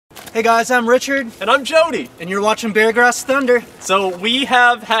Hey guys, I'm Richard. And I'm Jody. And you're watching Beargrass Thunder. So we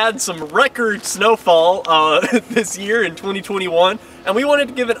have had some record snowfall this year in 2021, and we wanted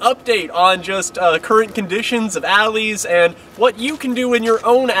to give an update on just current conditions of alleys and what you can do in your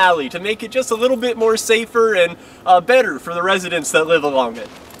own alley to make it just a little bit more safer and better for the residents that live along it.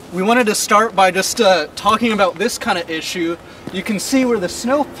 We wanted to start by just talking about this kind of issue. You can see where the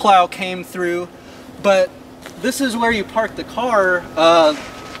snow plow came through, but this is where you park the car.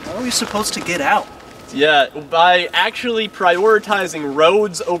 How are we supposed to get out? Yeah, by actually prioritizing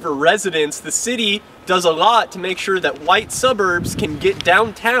roads over residents, the city does a lot to make sure that white suburbs can get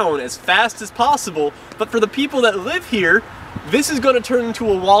downtown as fast as possible. But for the people that live here, this is going to turn into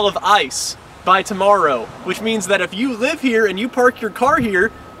a wall of ice by tomorrow, which means that if you live here and you park your car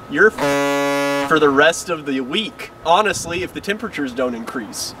here, you're for the rest of the week, honestly, if the temperatures don't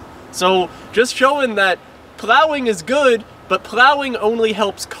increase. So just showing that plowing is good, but plowing only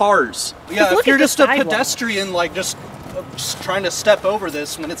helps cars. Yeah, if you're just a pedestrian, like just trying to step over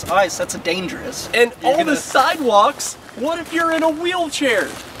this when it's ice, that's dangerous. And all the sidewalks, what if you're in a wheelchair?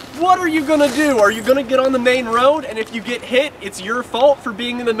 What are you gonna do? Are you gonna get on the main road, and if you get hit, it's your fault for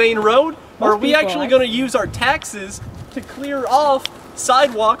being in the main road? Or are we actually gonna use our taxes to clear off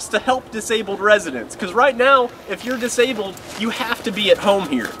sidewalks to help disabled residents? Because right now, if you're disabled, you have to be at home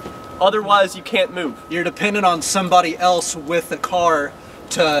here. Otherwise, you can't move. You're dependent on somebody else with a car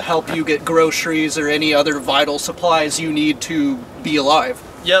to help you get groceries or any other vital supplies you need to be alive.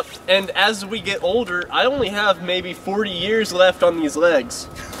 Yep, and as we get older, I only have maybe 40 years left on these legs.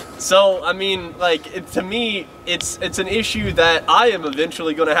 So, I mean, like, to me, it's an issue that I am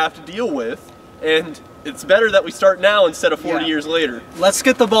eventually going to have to deal with, and it's better that we start now instead of 40 years later. Let's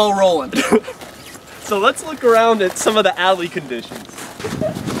get the ball rolling. So let's look around at some of the alley conditions.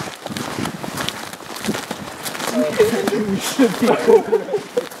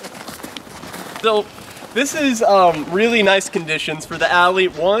 So this is really nice conditions for the alley.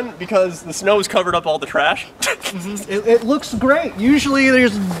 One, because the snow has covered up all the trash. It looks great. Usually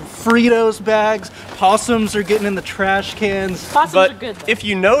there's Fritos bags, possums are getting in the trash cans. Possums are good though. If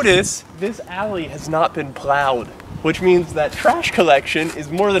you notice, this alley has not been plowed, which means that trash collection is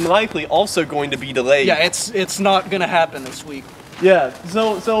more than likely also going to be delayed. Yeah, it's not gonna happen this week. Yeah,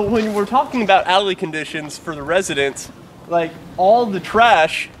 so when we're talking about alley conditions for the residents, like, all the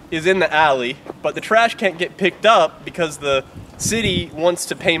trash is in the alley, but the trash can't get picked up because the city wants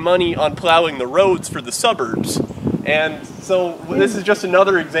to pay money on plowing the roads for the suburbs. And so this is just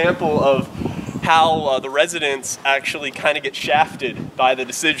another example of how the residents actually kind of get shafted by the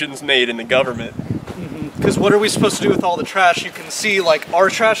decisions made in the government. Because what are we supposed to do with all the trash? You can see, like, our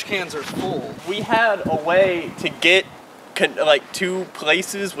trash cans are full. We had a way to get like 2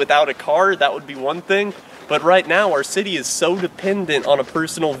 places without a car. That would be one thing. But right now, our city is so dependent on a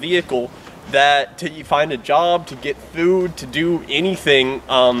personal vehicle that to find a job, to get food, to do anything,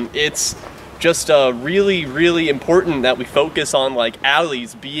 it's just really, really important that we focus on, like,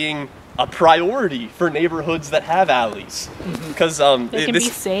 alleys being a priority for neighborhoods that have alleys. Because they can be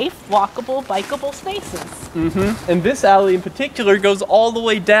safe, walkable, bikeable spaces. And this alley in particular goes all the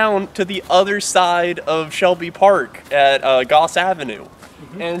way down to the other side of Shelby Park at Goss Avenue.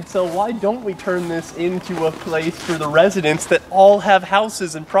 And so why don't we turn this into a place for the residents that all have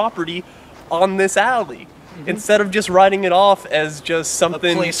houses and property on this alley, instead of just writing it off as just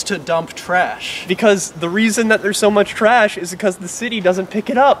something... A place to dump trash. Because the reason that there's so much trash is because the city doesn't pick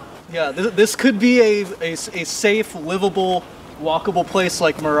it up. Yeah, this could be a safe, livable, walkable place,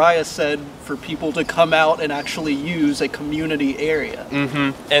 like Mariah said, for people to come out and actually use a community area.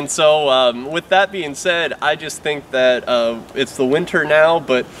 And so with that being said, I just think that it's the winter now,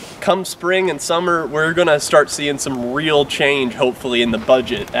 but come spring and summer, we're gonna start seeing some real change, hopefully, in the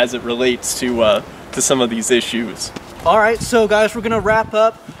budget as it relates to some of these issues. All right, so guys, we're gonna wrap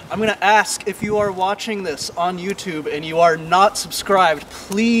up. I'm gonna ask, if you are watching this on YouTube and you are not subscribed,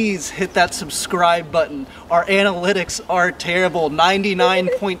 please hit that subscribe button. Our analytics are terrible.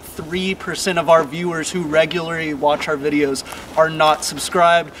 99.3% of our viewers who regularly watch our videos are not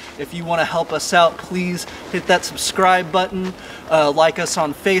subscribed. If you wanna help us out, please hit that subscribe button. Like us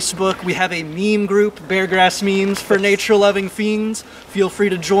on Facebook. We have a meme group, Beargrass Memes for nature-loving fiends. Feel free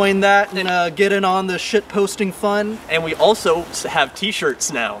to join that and get in on the shit posting fun. And we also have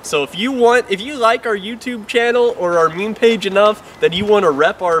t-shirts now. So if you like our YouTube channel or our meme page enough that you want to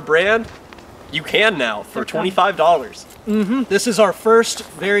rep our brand, you can now for $25. This is our first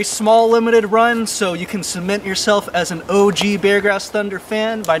very small limited run, so you can cement yourself as an OG Beargrass Thunder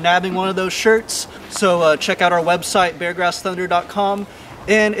fan by nabbing one of those shirts. So check out our website, beargrassthunder.com,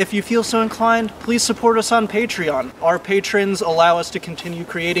 And if you feel so inclined, please support us on Patreon. Our patrons allow us to continue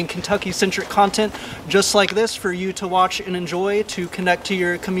creating Kentucky-centric content just like this for you to watch and enjoy, to connect to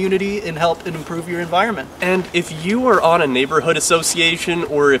your community and help and improve your environment. And if you are on a neighborhood association,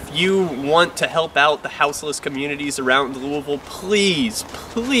 or if you want to help out the houseless communities around Louisville, please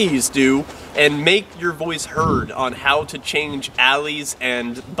do, and make your voice heard on how to change alleys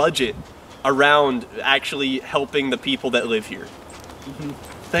and budget around actually helping the people that live here.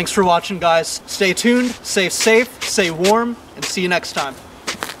 Thanks for watching, guys. Stay tuned, stay safe, stay warm, and see you next time.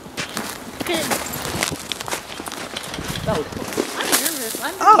 That was cool. I'm nervous.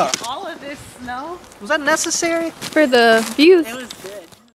 I'm Oh. all of this snow. Was that necessary? For the views. It was good.